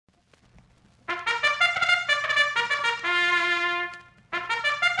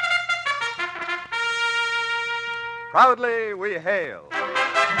Proudly we hail.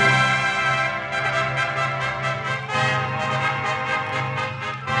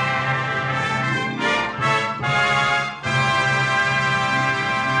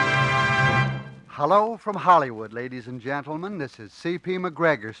 Hello from Hollywood, ladies and gentlemen. This is C.P.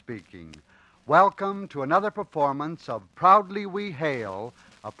 McGregor speaking. Welcome to another performance of Proudly We Hail,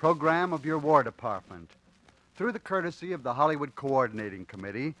 a program of your War Department. Through the courtesy of the Hollywood Coordinating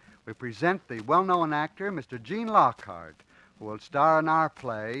Committee, we present the well-known actor, Mr. Gene Lockhart, who will star in our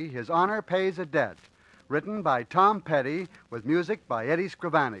play, His Honor Pays a Debt, written by Tom Petty with music by Eddie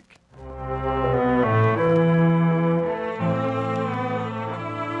Scrivanik.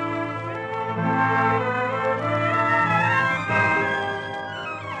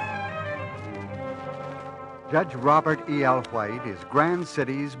 Judge Robert E. L. White is Grand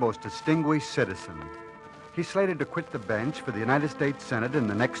City's most distinguished citizen. He's slated to quit the bench for the United States Senate in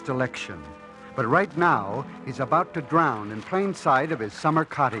the next election. But right now, he's about to drown in plain sight of his summer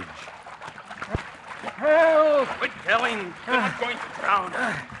cottage. Help! Quit yelling. You're not going to drown.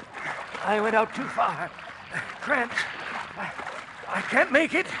 I went out too far. Cramped. I can't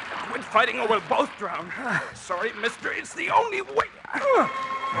make it. Quit fighting or we'll both drown. Sorry, mister. It's the only way.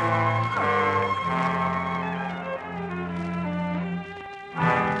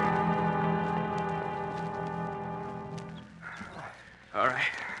 All right.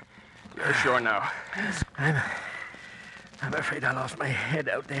 You're ashore now. I'm afraid I lost my head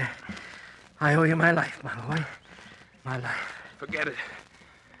out there. I owe you my life, my boy. My life. Forget it.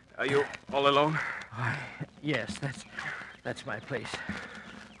 Are you all alone? Why, yes, that's my place.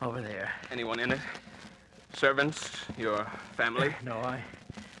 Over there. Anyone in it? Servants? Your family? No,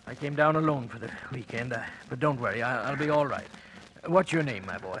 I came down alone for the weekend. But don't worry, I'll be all right. What's your name,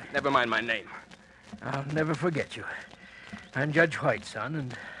 my boy? Never mind my name. I'll never forget you. I'm Judge White's son,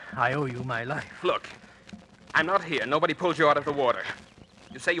 and I owe you my life. Look, I'm not here. Nobody pulled you out of the water.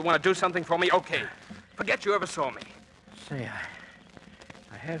 You say you want to do something for me? Okay. Forget you ever saw me. Say,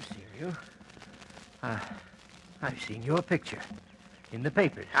 I have seen you. I've seen your picture in the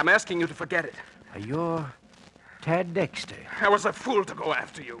papers. I'm asking you to forget it. You're Tad Dexter. I was a fool to go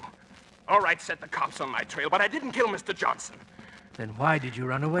after you. All right, set the cops on my trail, but I didn't kill Mr. Johnson. Then why did you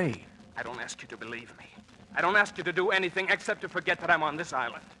run away? I don't ask you to believe me. I don't ask you to do anything except to forget that I'm on this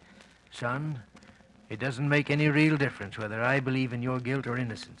island. Son, it doesn't make any real difference whether I believe in your guilt or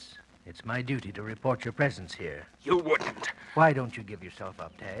innocence. It's my duty to report your presence here. You wouldn't. Why don't you give yourself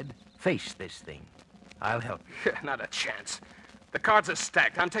up, Tad? Face this thing. I'll help you. Not a chance. The cards are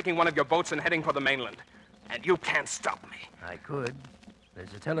stacked. I'm taking one of your boats and heading for the mainland. And you can't stop me. I could.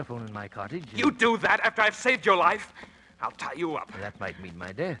 There's a telephone in my cottage. You do that after I've saved your life? I'll tie you up. That might mean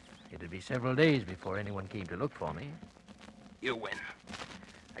my death. It'd be several days before anyone came to look for me. You win.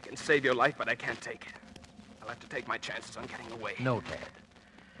 I can save your life, but I can't take it. I'll have to take my chances on getting away. No, Tad.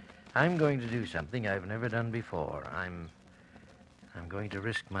 I'm going to do something I've never done before. I'm going to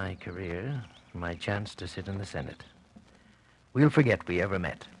risk my career, my chance to sit in the Senate. We'll forget we ever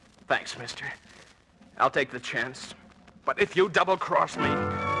met. Thanks, mister. I'll take the chance. But if you double-cross me...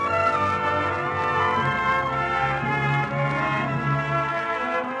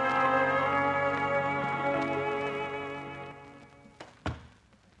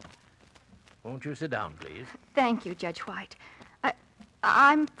 Won't you sit down, please? Thank you, Judge White.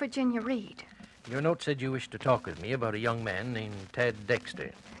 I'm Virginia Reed. Your note said you wished to talk with me about a young man named Tad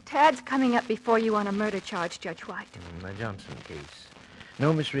Dexter. Tad's coming up before you on a murder charge, Judge White. My Johnson case.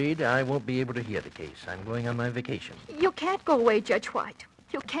 No, Miss Reed, I won't be able to hear the case. I'm going on my vacation. You can't go away, Judge White.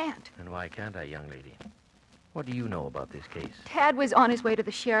 You can't. And why can't I, young lady? What do you know about this case? Tad was on his way to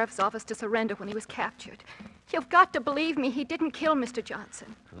the sheriff's office to surrender when he was captured. You've got to believe me, he didn't kill Mr.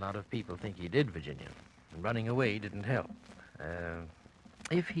 Johnson. A lot of people think he did, Virginia. And running away didn't help.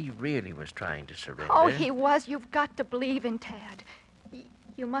 If he really was trying to surrender... Oh, he was. You've got to believe in Tad.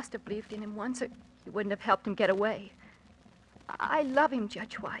 You must have believed in him once, or you wouldn't have helped him get away. I love him,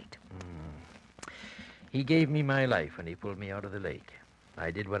 Judge White. He gave me my life when he pulled me out of the lake.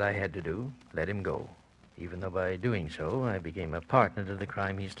 I did what I had to do, let him go. Even though by doing so, I became a partner to the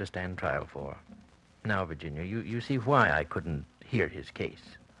crime he's to stand trial for. Now, Virginia, you see why I couldn't hear his case.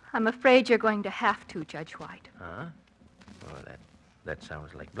 I'm afraid you're going to have to, Judge White. Huh? Well, that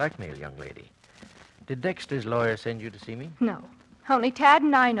sounds like blackmail, young lady. Did Dexter's lawyer send you to see me? No. Only Tad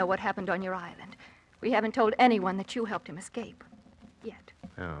and I know what happened on your island. We haven't told anyone that you helped him escape. Yet.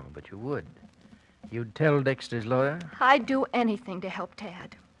 Oh, but you would. You'd tell Dexter's lawyer? I'd do anything to help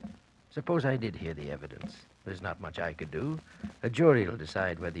Tad. Suppose I did hear the evidence. There's not much I could do. A jury will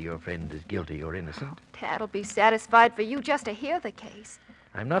decide whether your friend is guilty or innocent. Tad'll be satisfied for you just to hear the case.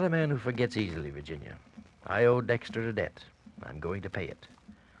 I'm not a man who forgets easily, Virginia. I owe Dexter a debt. I'm going to pay it.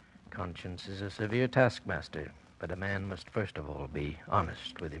 Conscience is a severe taskmaster, but a man must first of all be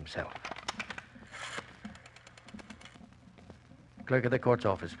honest with himself. Clerk of the court's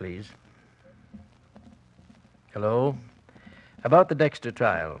office, please. Hello? About the Dexter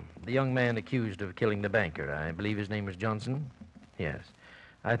trial, the young man accused of killing the banker, I believe his name was Johnson? Yes.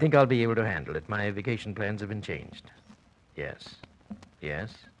 I think I'll be able to handle it. My vacation plans have been changed. Yes.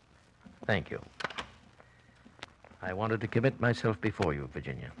 Yes. Thank you. I wanted to commit myself before you,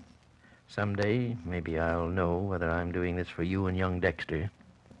 Virginia. Someday, maybe I'll know whether I'm doing this for you and young Dexter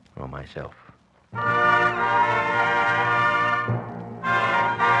or myself.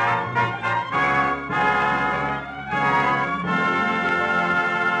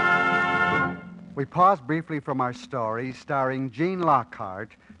 We pause briefly from our story starring Gene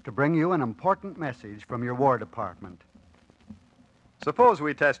Lockhart to bring you an important message from your War Department. Suppose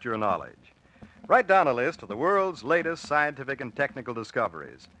we test your knowledge. Write down a list of the world's latest scientific and technical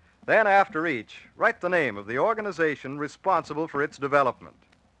discoveries. Then, after each, write the name of the organization responsible for its development.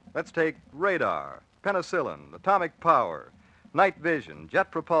 Let's take radar, penicillin, atomic power, night vision,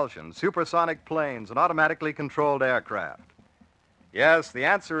 jet propulsion, supersonic planes, and automatically controlled aircraft. Yes, the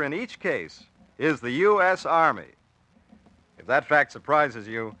answer in each case is the U.S. Army. If that fact surprises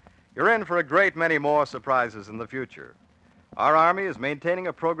you, you're in for a great many more surprises in the future. Our Army is maintaining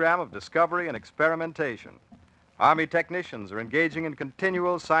a program of discovery and experimentation. Army technicians are engaging in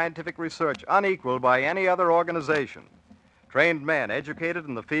continual scientific research unequaled by any other organization. Trained men educated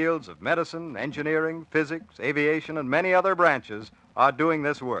in the fields of medicine, engineering, physics, aviation, and many other branches are doing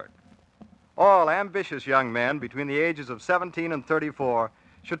this work. All ambitious young men between the ages of 17 and 34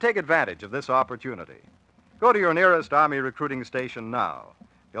 should take advantage of this opportunity. Go to your nearest Army recruiting station now.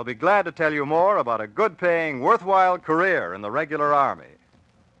 They'll be glad to tell you more about a good-paying, worthwhile career in the regular Army.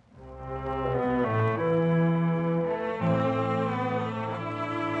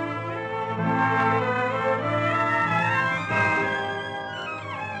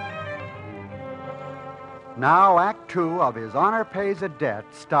 Now, Act Two of His Honor Pays a Debt,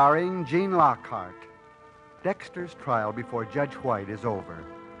 starring Gene Lockhart. Dexter's trial before Judge White is over.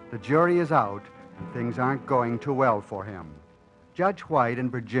 The jury is out, and things aren't going too well for him. Judge White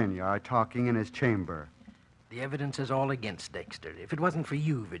and Virginia are talking in his chamber. The evidence is all against Dexter. If it wasn't for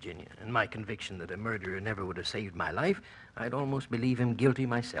you, Virginia, and my conviction that a murderer never would have saved my life, I'd almost believe him guilty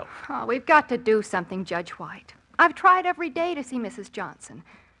myself. Oh, we've got to do something, Judge White. I've tried every day to see Mrs. Johnson,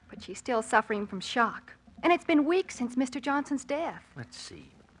 but she's still suffering from shock. And it's been weeks since Mr. Johnson's death. Let's see.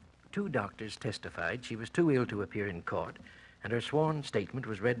 2 doctors testified she was too ill to appear in court, and her sworn statement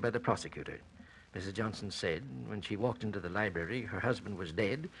was read by the prosecutor. Mrs. Johnson said when she walked into the library, her husband was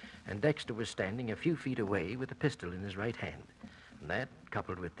dead, and Dexter was standing a few feet away with a pistol in his right hand. And that,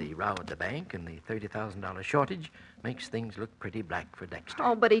 coupled with the row at the bank and the $30,000 shortage, makes things look pretty black for Dexter.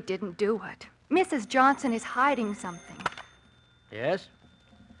 Oh, but he didn't do it. Mrs. Johnson is hiding something. Yes?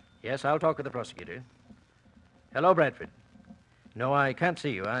 Yes, I'll talk with the prosecutor. Hello, Bradford. No, I can't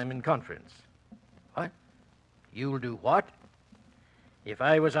see you. I'm in conference. What? You'll do what? If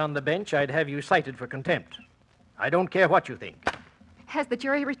I was on the bench, I'd have you cited for contempt. I don't care what you think. Has the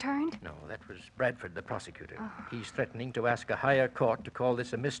jury returned? No, that was Bradford, the prosecutor. Oh. He's threatening to ask a higher court to call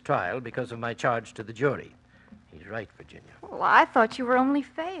this a mistrial because of my charge to the jury. He's right, Virginia. Well, I thought you were only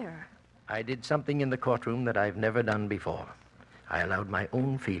fair. I did something in the courtroom that I've never done before. I allowed my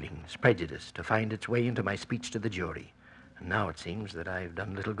own feelings, prejudice, to find its way into my speech to the jury. And now it seems that I've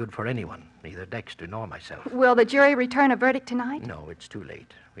done little good for anyone, neither Dexter nor myself. Will the jury return a verdict tonight? No, it's too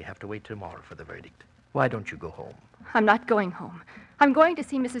late. We have to wait tomorrow for the verdict. Why don't you go home? I'm not going home. I'm going to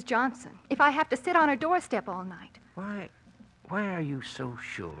see Mrs. Johnson, if I have to sit on her doorstep all night. Why are you so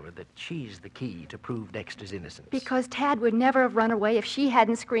sure that she's the key to prove Dexter's innocence? Because Tad would never have run away if she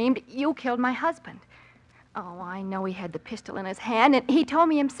hadn't screamed, "You killed my husband." Oh, I know he had the pistol in his hand, and he told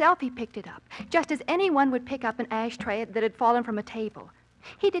me himself he picked it up, just as anyone would pick up an ashtray that had fallen from a table.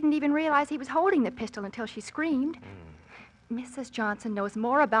 He didn't even realize he was holding the pistol until she screamed. Mrs. Johnson knows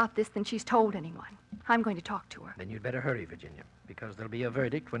more about this than she's told anyone. I'm going to talk to her. Then you'd better hurry, Virginia, because there'll be a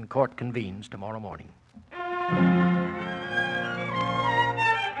verdict when court convenes tomorrow morning.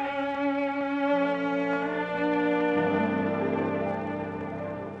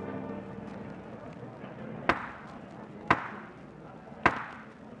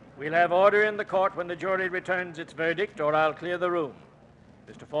 We'll have order in the court when the jury returns its verdict, or I'll clear the room.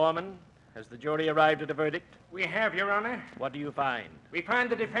 Mr. Foreman, has the jury arrived at a verdict? We have, Your Honor. What do you find? We find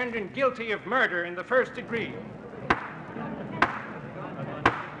the defendant guilty of murder in the first degree.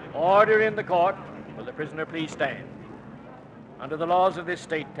 Order in the court. Will the prisoner please stand? Under the laws of this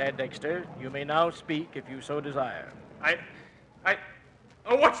state, Tad Dexter, you may now speak if you so desire.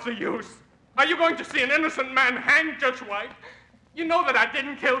 Oh, what's the use? Are you going to see an innocent man hanged, Judge White? You know that I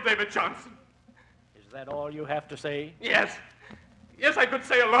didn't kill David Johnson. Is that all you have to say? Yes. Yes, I could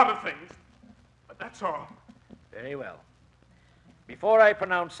say a lot of things. But that's all. Very well. Before I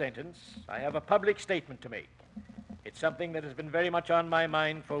pronounce sentence, I have a public statement to make. It's something that has been very much on my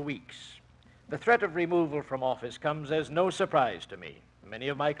mind for weeks. The threat of removal from office comes as no surprise to me. Many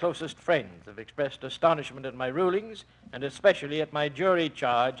of my closest friends have expressed astonishment at my rulings, and especially at my jury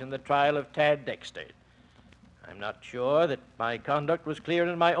charge in the trial of Tad Dexter. I'm not sure that my conduct was clear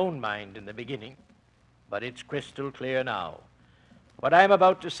in my own mind in the beginning, but it's crystal clear now. What I'm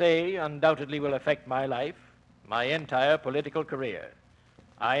about to say undoubtedly will affect my life, my entire political career.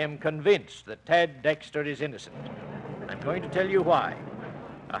 I am convinced that Tad Dexter is innocent. I'm going to tell you why.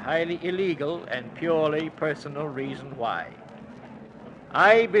 A highly illegal and purely personal reason why.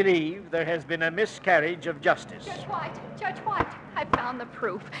 I believe there has been a miscarriage of justice. Judge White, I found the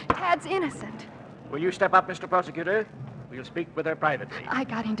proof. Tad's innocent. Will you step up, Mr. Prosecutor? We'll speak with her privately. I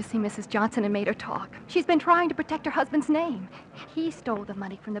got in to see Mrs. Johnson and made her talk. She's been trying to protect her husband's name. He stole the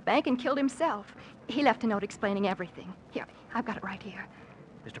money from the bank and killed himself. He left a note explaining everything. Here, I've got it right here.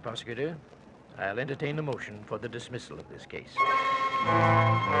 Mr. Prosecutor, I'll entertain a motion for the dismissal of this case.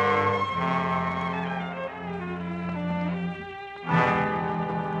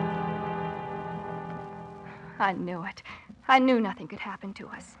 I knew it. I knew nothing could happen to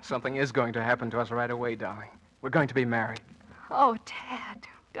us. Something is going to happen to us right away, darling. We're going to be married. Oh, Tad,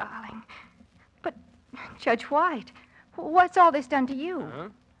 darling. But, Judge White, what's all this done to you? Huh?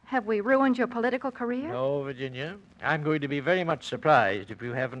 Have we ruined your political career? No, Virginia. I'm going to be very much surprised if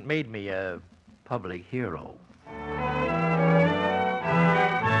you haven't made me a public hero.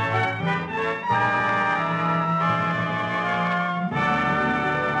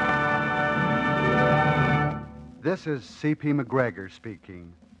 This is C.P. McGregor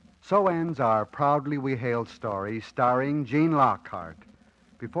speaking. So ends our Proudly We Hail story starring Gene Lockhart.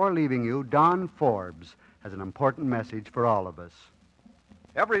 Before leaving you, Don Forbes has an important message for all of us.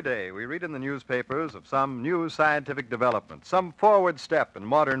 Every day we read in the newspapers of some new scientific development, some forward step in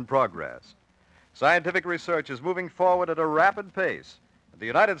modern progress. Scientific research is moving forward at a rapid pace. The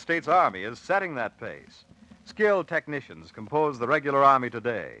United States Army is setting that pace. Skilled technicians compose the regular Army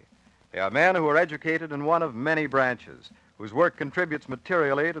today. They are men who are educated in one of many branches, whose work contributes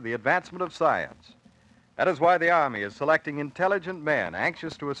materially to the advancement of science. That is why the Army is selecting intelligent men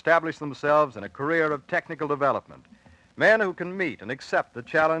anxious to establish themselves in a career of technical development, men who can meet and accept the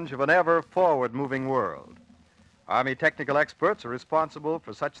challenge of an ever forward-moving world. Army technical experts are responsible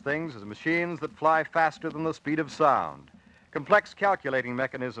for such things as machines that fly faster than the speed of sound, complex calculating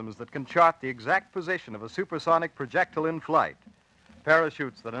mechanisms that can chart the exact position of a supersonic projectile in flight,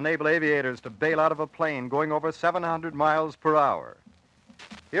 parachutes that enable aviators to bail out of a plane going over 700 miles per hour.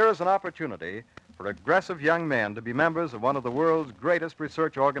 Here is an opportunity for aggressive young men to be members of one of the world's greatest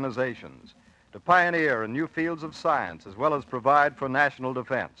research organizations, to pioneer in new fields of science as well as provide for national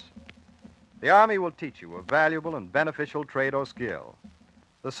defense. The Army will teach you a valuable and beneficial trade or skill.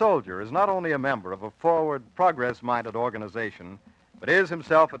 The soldier is not only a member of a forward, progress-minded organization, but is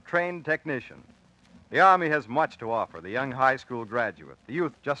himself a trained technician. The Army has much to offer the young high school graduate, the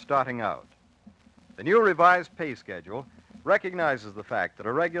youth just starting out. The new revised pay schedule recognizes the fact that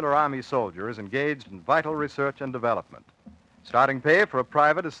a regular Army soldier is engaged in vital research and development. Starting pay for a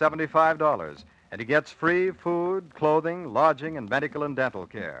private is $75, and he gets free food, clothing, lodging, and medical and dental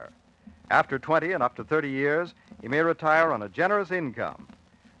care. After 20 and up to 30 years, he may retire on a generous income.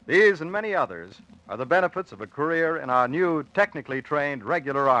 These and many others are the benefits of a career in our new, technically trained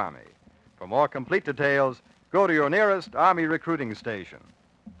regular Army. For more complete details, go to your nearest Army recruiting station.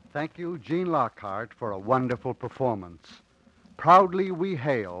 Thank you, Gene Lockhart, for a wonderful performance. Proudly We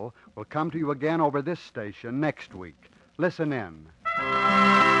Hail will come to you again over this station next week. Listen in.